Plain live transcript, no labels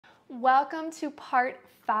Welcome to part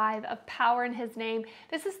 5 of Power in His Name.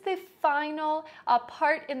 This is the final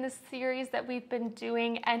part in the series that we've been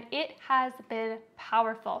doing, and it has been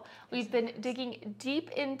powerful. We've been digging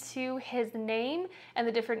deep into His name and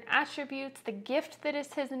the different attributes, the gift that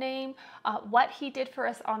is His name, what He did for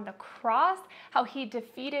us on the cross, how He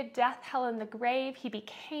defeated death, hell, and the grave. He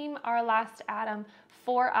became our last Adam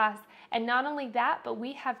for us. And not only that, but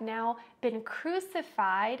we have now been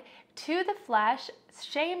crucified to the flesh.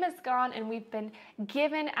 Shame is gone, and we've been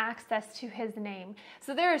given access to His name.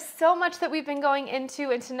 So there is so much that we've been going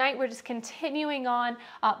into, and tonight we're just continuing on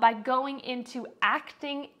by going into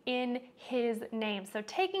acting in His name. So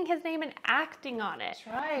taking His name and acting on it. That's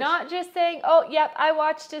right. Not just saying, oh, yep, I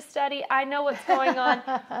watched a study, I know what's going on,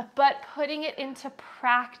 but putting it into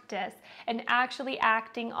practice and actually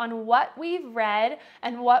acting on what we've read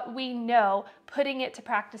and what we know, putting it to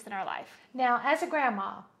practice in our life. Now, as a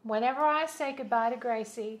grandma, whenever I say goodbye to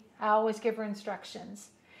Gracie, I always give her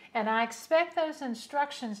instructions. And I expect those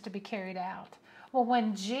instructions to be carried out. Well,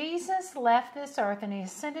 when Jesus left this earth and He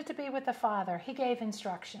ascended to be with the Father, He gave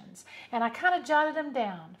instructions. And I kind of jotted them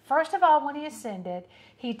down. First of all, when He ascended,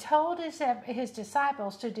 He told His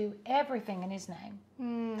disciples to do everything in His name.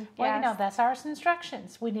 Well, yes. you know, that's our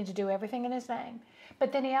instructions. We need to do everything in His name.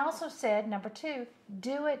 But then He also said, number 2,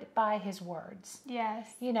 do it by His words. Yes.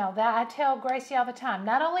 You know, that I tell Gracie all the time,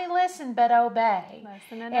 not only listen, but obey.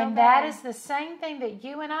 Listen and And obey. that is the same thing that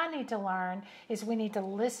you and I need to learn, is we need to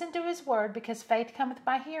listen to His word, because faith cometh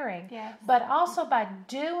by hearing, Yes. but also by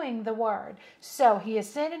doing the word. So He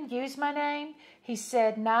ascended, used my name. He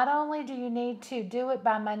said, not only do you need to do it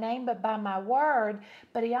by my name, but by my word,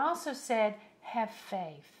 but He also said, have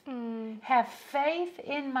faith. Have faith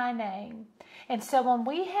in my name. And so when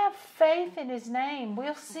we have faith in His name,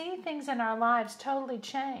 we'll see things in our lives totally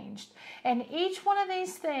changed. And each one of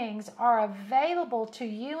these things are available to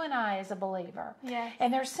you and I as a believer. Yes.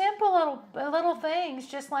 And they're simple little things,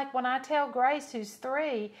 just like when I tell Grace, who's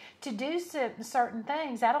 3, to do certain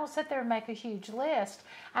things. I don't sit there and make a huge list.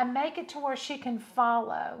 I make it to where she can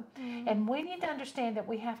follow. And we need to understand that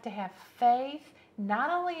we have to have faith,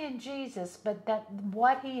 not only in Jesus, but that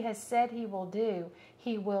what He has said He will do,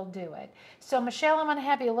 He will do it. So, Michelle, I'm going to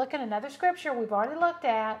have you look at another scripture we've already looked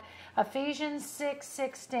at, Ephesians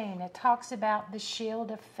 6:16. It talks about the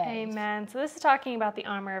shield of faith. Amen. So this is talking about the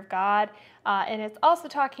armor of God, and it's also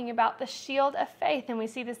talking about the shield of faith. And we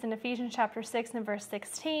see this in Ephesians chapter 6 and verse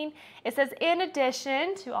 16. It says, in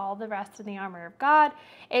addition to all the rest of the armor of God,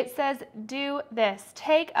 it says, do this,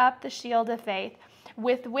 take up the shield of faith,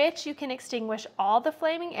 with which you can extinguish all the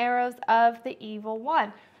flaming arrows of the evil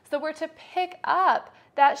one. So we're to pick up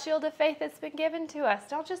that shield of faith that's been given to us.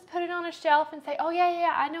 Don't just put it on a shelf and say, oh,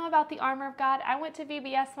 yeah, I know about the armor of God. I went to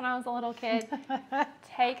VBS when I was a little kid.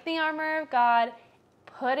 Take the armor of God,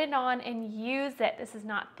 put it on, and use it. This is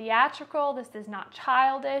not theatrical. This is not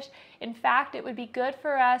childish. In fact, it would be good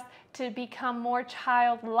for us to become more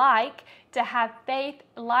childlike, to have faith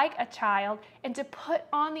like a child, and to put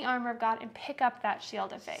on the armor of God and pick up that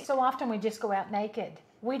shield of faith. So often we just go out naked.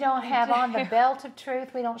 We don't have on the belt of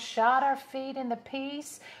truth. We don't shod our feet in the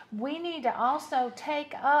peace. We need to also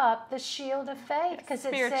take up the shield of faith, because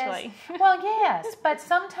it says, well, yes, but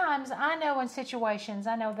sometimes I know in situations,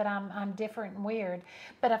 I know that I'm different and weird,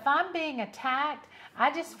 but if I'm being attacked,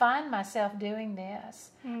 I just find myself doing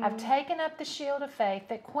this. I've taken up the shield of faith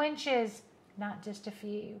that quenches not just a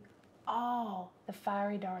few, all the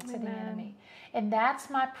fiery darts of the enemy. And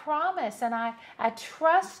that's my promise. And I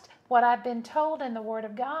trust what I've been told in the Word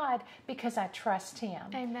of God, because I trust Him.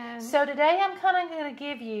 Amen. So today I'm kind of going to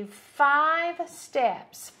give you 5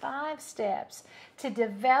 steps to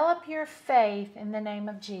develop your faith in the name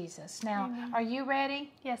of Jesus. Now, are you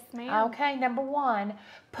ready? Yes, ma'am. Okay, number 1,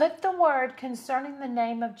 put the word concerning the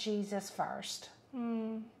name of Jesus first.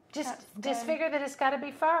 Just figure that it's got to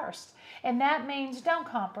be first. And that means don't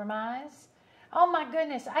compromise. Oh my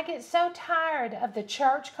goodness, I get so tired of the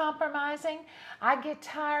church compromising. I get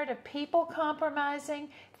tired of people compromising.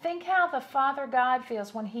 Think how the Father God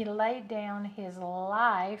feels when He laid down His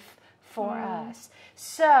life for us.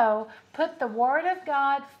 So put the Word of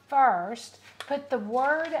God first. Put the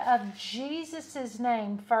word of Jesus'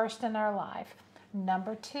 name first in our life.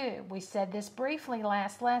 Number 2, we said this briefly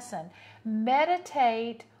last lesson.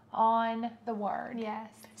 Meditate on the Word. Yes.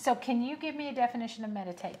 So can you give me a definition of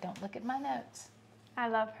meditate? Don't look at my notes. I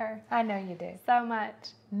love her I know you do. so much.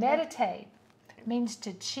 Meditate means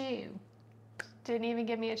to chew. Didn't even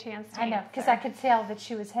give me a chance to I know, answer. because I could tell that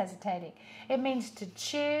she was hesitating. It means to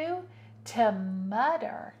chew, to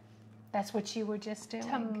mutter. That's what you were just doing.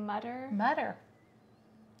 To mutter? Mutter.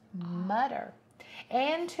 Mutter.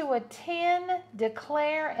 and to attend,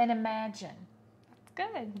 declare, and imagine.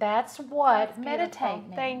 That's good. That's what That's meditate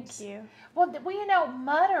beautiful. means. Thank you. Well, you know,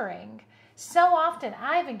 muttering. So often,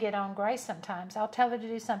 I even get on Grace sometimes. I'll tell her to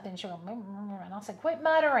do something, she'll go, and I'll say, quit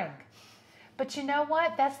muttering. But you know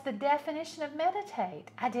what? That's the definition of meditate.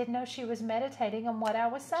 I didn't know she was meditating on what I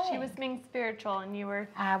was saying. She was being spiritual and you were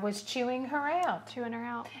I was chewing her out. chewing her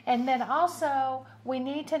out. And then also, we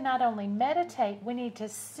need to not only meditate, we need to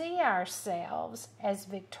see ourselves as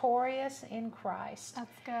victorious in Christ.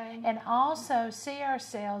 That's good. And also see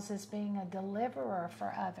ourselves as being a deliverer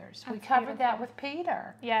for others. We That's covered that beautiful. with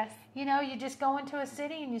Peter. Yes. You know, you just go into a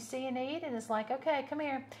city and you see a need, and it's like, okay, come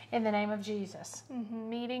here, in the name of Jesus.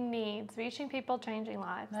 Meeting needs, reaching people, changing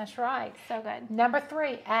lives. That's right. So good. Number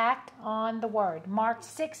 3, act on the word. Mark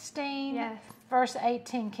 16, Yes. verse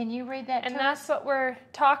 18. Can you read that And to that's us? what we're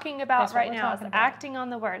talking about That's what right we're now, is talking about. acting on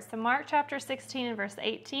the word. So Mark chapter 16 and verse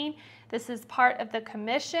 18, this is part of the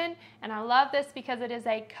commission. And I love this because it is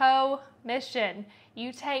a co-mission.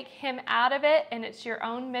 You take him out of it and it's your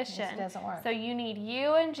own mission. It doesn't work. So you need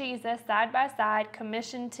you and Jesus side by side,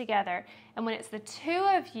 commissioned together. And when it's the two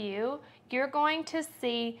of you, you're going to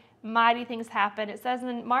see mighty things happen. It says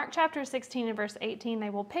in Mark chapter 16 and verse 18,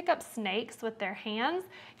 they will pick up snakes with their hands.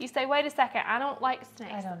 You say, wait a second, I don't like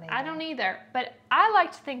snakes. I don't either. But I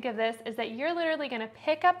like to think of this as that you're literally going to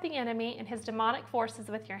pick up the enemy and his demonic forces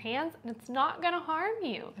with your hands, and it's not going to harm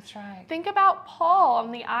you. That's right. Think about Paul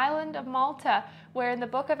on the island of Malta, where in the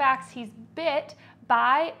book of Acts he's bit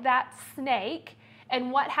by that snake,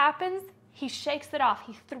 and what happens? He shakes it off.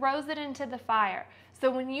 He throws it into the fire.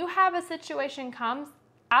 So when you have a situation comes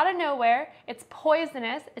out of nowhere, it's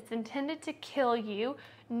poisonous, it's intended to kill you,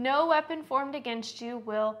 no weapon formed against you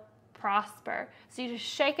will prosper. So you just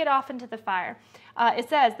shake it off into the fire. It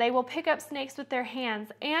says, they will pick up snakes with their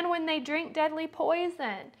hands, and when they drink deadly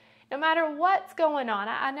poison. No matter what's going on,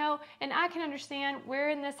 I know, and I can understand, we're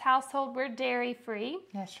in this household, we're dairy-free.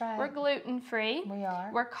 That's right. We're gluten-free. We are.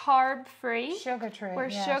 We're carb-free. Sugar-free. We're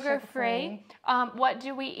Yeah, sugar-free. What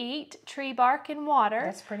do we eat? Tree bark and water.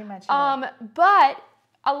 That's pretty much it. But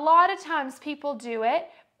a lot of times people do it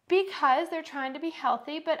because they're trying to be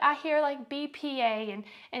healthy, but I hear like BPA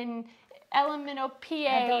and elemental PA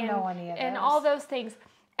I don't know any of and those. all those things.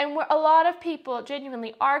 And a lot of people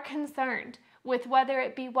genuinely are concerned with whether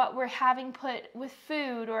it be what we're having put with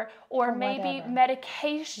food or maybe whatever.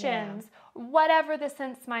 medications, whatever the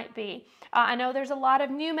sense might be. I know there's a lot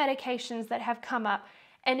of new medications that have come up.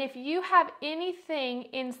 And if you have anything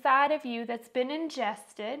inside of you that's been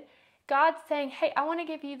ingested, God's saying, hey, I want to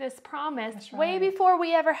give you this promise way before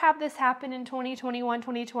we ever have this happen in 2021,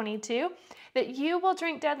 2022, that you will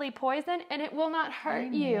drink deadly poison and it will not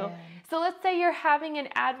hurt you. So let's say you're having an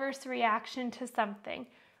adverse reaction to something.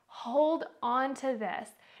 Hold on to this.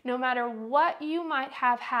 No matter what you might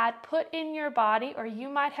have had put in your body or you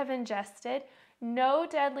might have ingested, no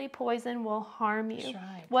deadly poison will harm you. That's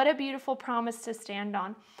right. What a beautiful promise to stand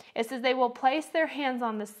on. It says they will place their hands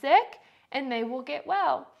on the sick and they will get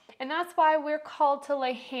well. And that's why we're called to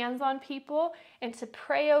lay hands on people and to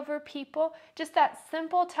pray over people. Just that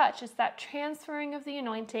simple touch, it's that transferring of the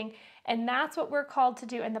anointing. And that's what we're called to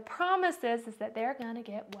do. And the promise is that they're going to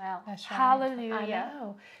get well. That's right. Hallelujah. I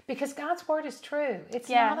know. Because God's word is true. It's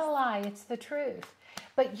Yes. not a lie. It's the truth.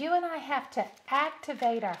 But you and I have to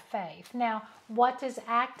activate our faith. Now, what does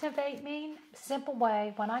activate mean? Simple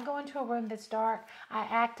way. When I go into a room that's dark, I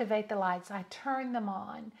activate the lights. I turn them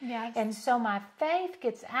on. Yes. And so my faith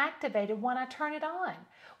gets activated when I turn it on.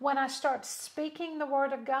 When I start speaking the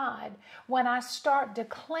word of God, when I start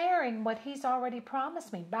declaring what he's already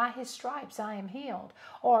promised me, by his stripes I am healed.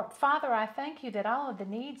 Or, Father, I thank you that all of the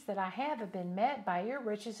needs that I have been met by your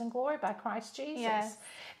riches and glory by Christ Jesus. Yes.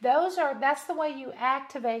 That's the way you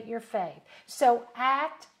activate your faith. So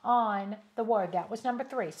act on the word. That was number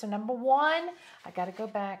 3. So number 1, I got to go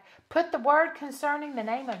back. Put the word concerning the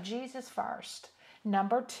name of Jesus first.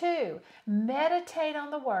 Number 2, meditate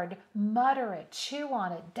on the word, mutter it, chew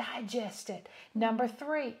on it, digest it. Number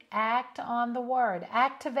 3, act on the word.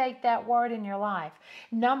 Activate that word in your life.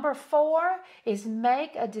 Number 4 is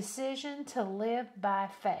make a decision to live by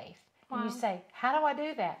faith. And you say, how do I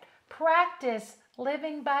do that? Practice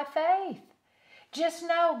living by faith. Just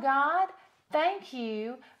know, God, thank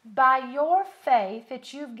you. By your faith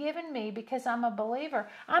that you've given me, because I'm a believer,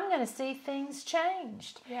 I'm going to see things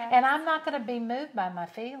changed. Yes. And I'm not going to be moved by my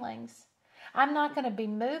feelings. I'm not going to be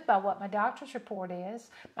moved by what my doctor's report is.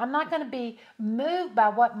 I'm not going to be moved by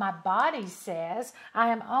what my body says. I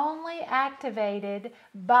am only activated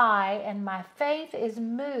by, and my faith is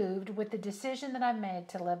moved with the decision that I made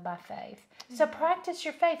to live by faith. So practice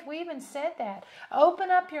your faith. We even said that.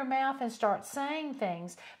 Open up your mouth and start saying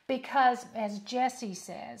things because, as Jesse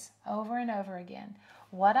says over and over again,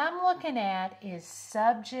 what I'm looking at is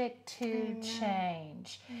subject to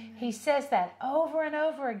change. He says that over and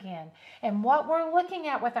over again. And what we're looking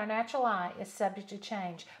at with our natural eye is subject to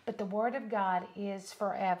change. But the Word of God is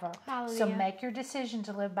forever. Hallelujah. So make your decision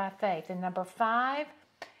to live by faith. And number 5,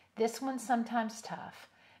 this one's sometimes tough.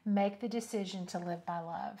 Make the decision to live by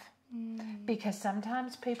love. Because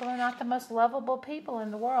sometimes people are not the most lovable people in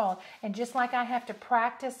the world. And just like I have to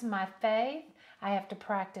practice my faith, I have to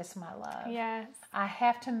practice my love. Yes. I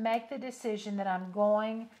have to make the decision that I'm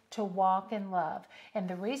going to walk in love. And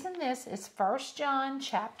the reason this is 1 John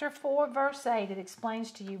chapter 4, verse 8. It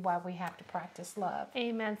explains to you why we have to practice love.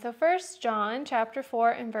 Amen. So 1 John chapter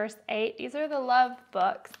 4 and verse 8, these are the love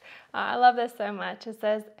books. I love this so much. It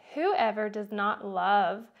says, whoever does not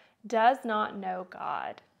love does not know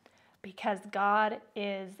God, because God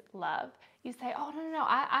is love. You say, oh, no,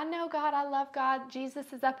 I know God, I love God,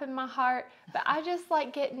 Jesus is up in my heart, but I just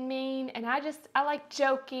like getting mean, and I like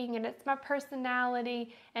joking, and it's my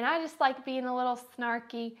personality, and I just like being a little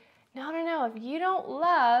snarky. No, if you don't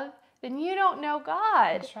love, then you don't know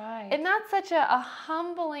God. That's right. And that's such a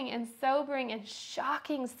humbling and sobering and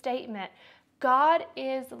shocking statement. God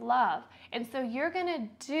is love. And so you're going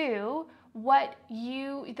to do what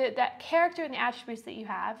that character and the attributes that you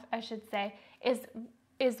have, I should say,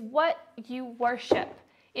 is what you worship.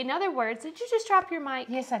 In other words, did you just drop your mic?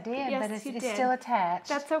 Yes, I did, Yes, but it's did. still attached.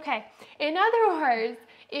 That's okay. In other words,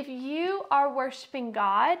 if you are worshiping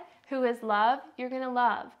God, who is love, you're going to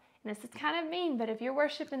love. And this is kind of mean, but if you're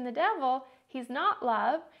worshiping the devil, he's not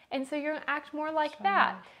love, and so you're going to act more like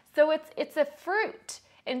that. So it's a fruit.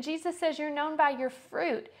 And Jesus says you're known by your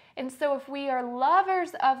fruit. And so if we are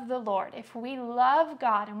lovers of the Lord, if we love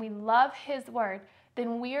God and we love His Word,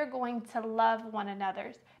 then we are going to love one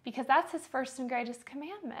another, because that's His first and greatest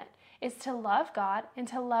commandment, is to love God and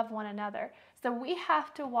to love one another. So we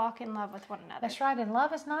have to walk in love with one another. That's right, and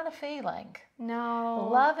love is not a feeling. No.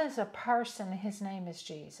 Love is a person. His name is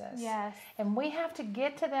Jesus. Yes. And we have to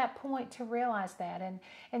get to that point to realize that.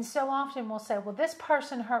 And so often we'll say, well, this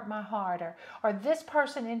person hurt my heart, or this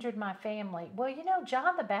person injured my family. Well, you know,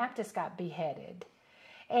 John the Baptist got beheaded.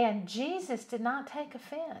 And Jesus did not take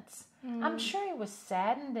offense. I'm sure he was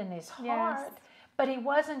saddened in his heart, but he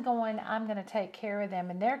wasn't going, I'm going to take care of them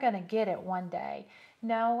and they're going to get it one day.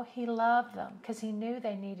 No, he loved them because he knew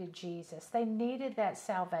they needed Jesus. They needed that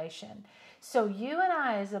salvation. So you and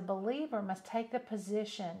I as a believer must take the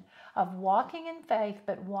position of walking in faith,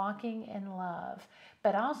 but walking in love,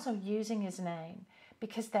 but also using His name.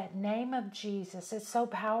 Because that name of Jesus is so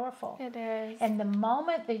powerful. It is. And the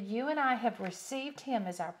moment that you and I have received Him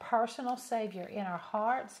as our personal Savior in our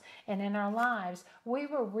hearts and in our lives, we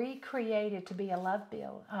were recreated to be a love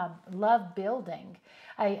building,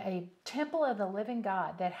 a temple of the living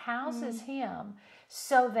God that houses Him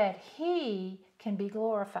so that He can be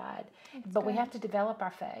glorified. But we have to develop our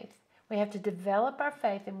faith. We have to develop our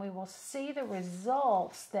faith, and we will see the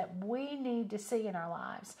results that we need to see in our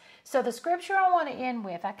lives. So the scripture I want to end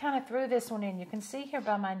with, I kind of threw this one in. You can see here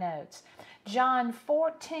by my notes. John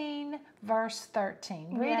 14, verse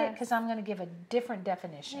 13. Read it, because I'm going to give a different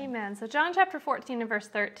definition. Amen. So John chapter 14 and verse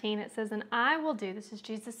 13, it says, and I will do, this is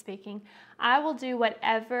Jesus speaking, I will do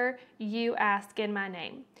whatever you ask in my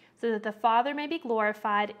name, so that the Father may be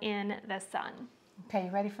glorified in the Son. Okay,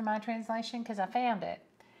 you ready for my translation? Because I found it.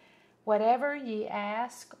 Whatever ye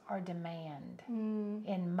ask or demand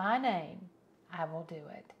in my name, I will do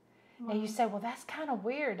it. Wow. Now you say, well, that's kind of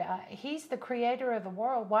weird. He's the creator of the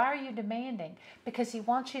world. Why are you demanding? Because He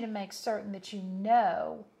wants you to make certain that you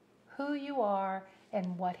know who you are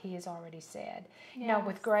and what He has already said. Yes. Now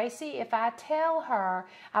with Gracie, if I tell her,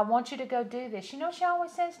 I want you to go do this, you know what she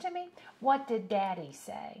always says to me? What did Daddy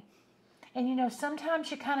say? And you know, sometimes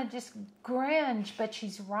you kind of just cringe, but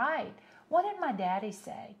she's right. What did my daddy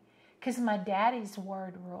say? Because my daddy's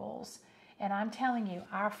word rules. And I'm telling you,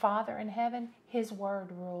 our Father in heaven, His word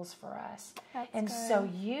rules for us. That's and good. So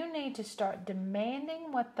you need to start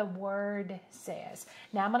demanding what the word says.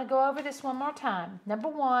 Now I'm going to go over this one more time. Number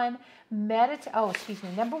one,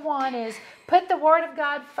 Number one is put the word of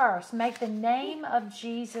God first. Make the name of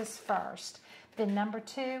Jesus first. Then number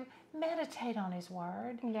two, meditate on His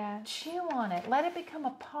word. Yes. Chew on it. Let it become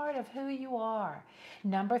a part of who you are.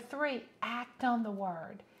 Number three, act on the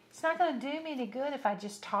word. It's not going to do me any good if I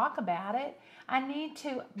just talk about it. I need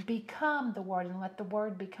to become the Word and let the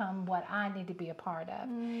Word become what I need to be a part of.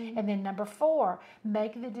 And then number 4,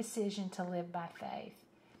 make the decision to live by faith.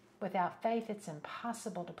 Without faith, it's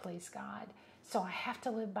impossible to please God. So I have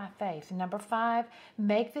to live by faith. Number 5,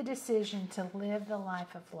 make the decision to live the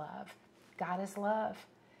life of love. God is love.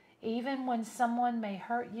 Even when someone may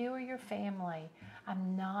hurt you or your family,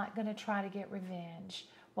 I'm not going to try to get revenge.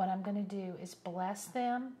 What I'm going to do is bless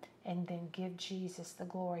them and then give Jesus the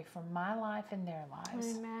glory for my life and their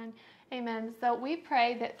lives. Amen. Amen. So we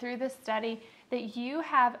pray that through this study that you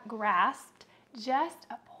have grasped just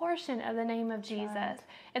a portion of the name of Jesus. Right.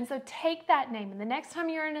 And so take that name, and the next time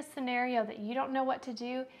you're in a scenario that you don't know what to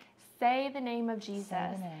do, say the name of Jesus.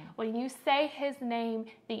 Say the name. When you say his name,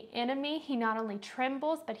 the enemy, he not only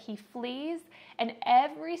trembles, but he flees, and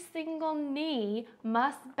every single knee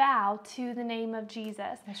must bow to the name of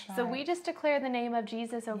Jesus. That's right. So we just declare the name of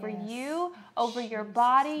Jesus over Yes. you, over your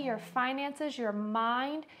body, your finances, your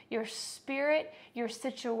mind, your spirit, your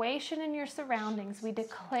situation, and your surroundings. We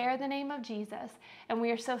declare the name of Jesus, and we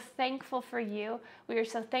are so thankful for you. We are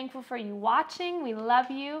so thankful for you watching. We love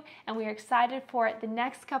you, and we are excited for the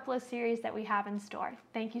next couple of series that we have in store.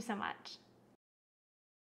 Thank you so much.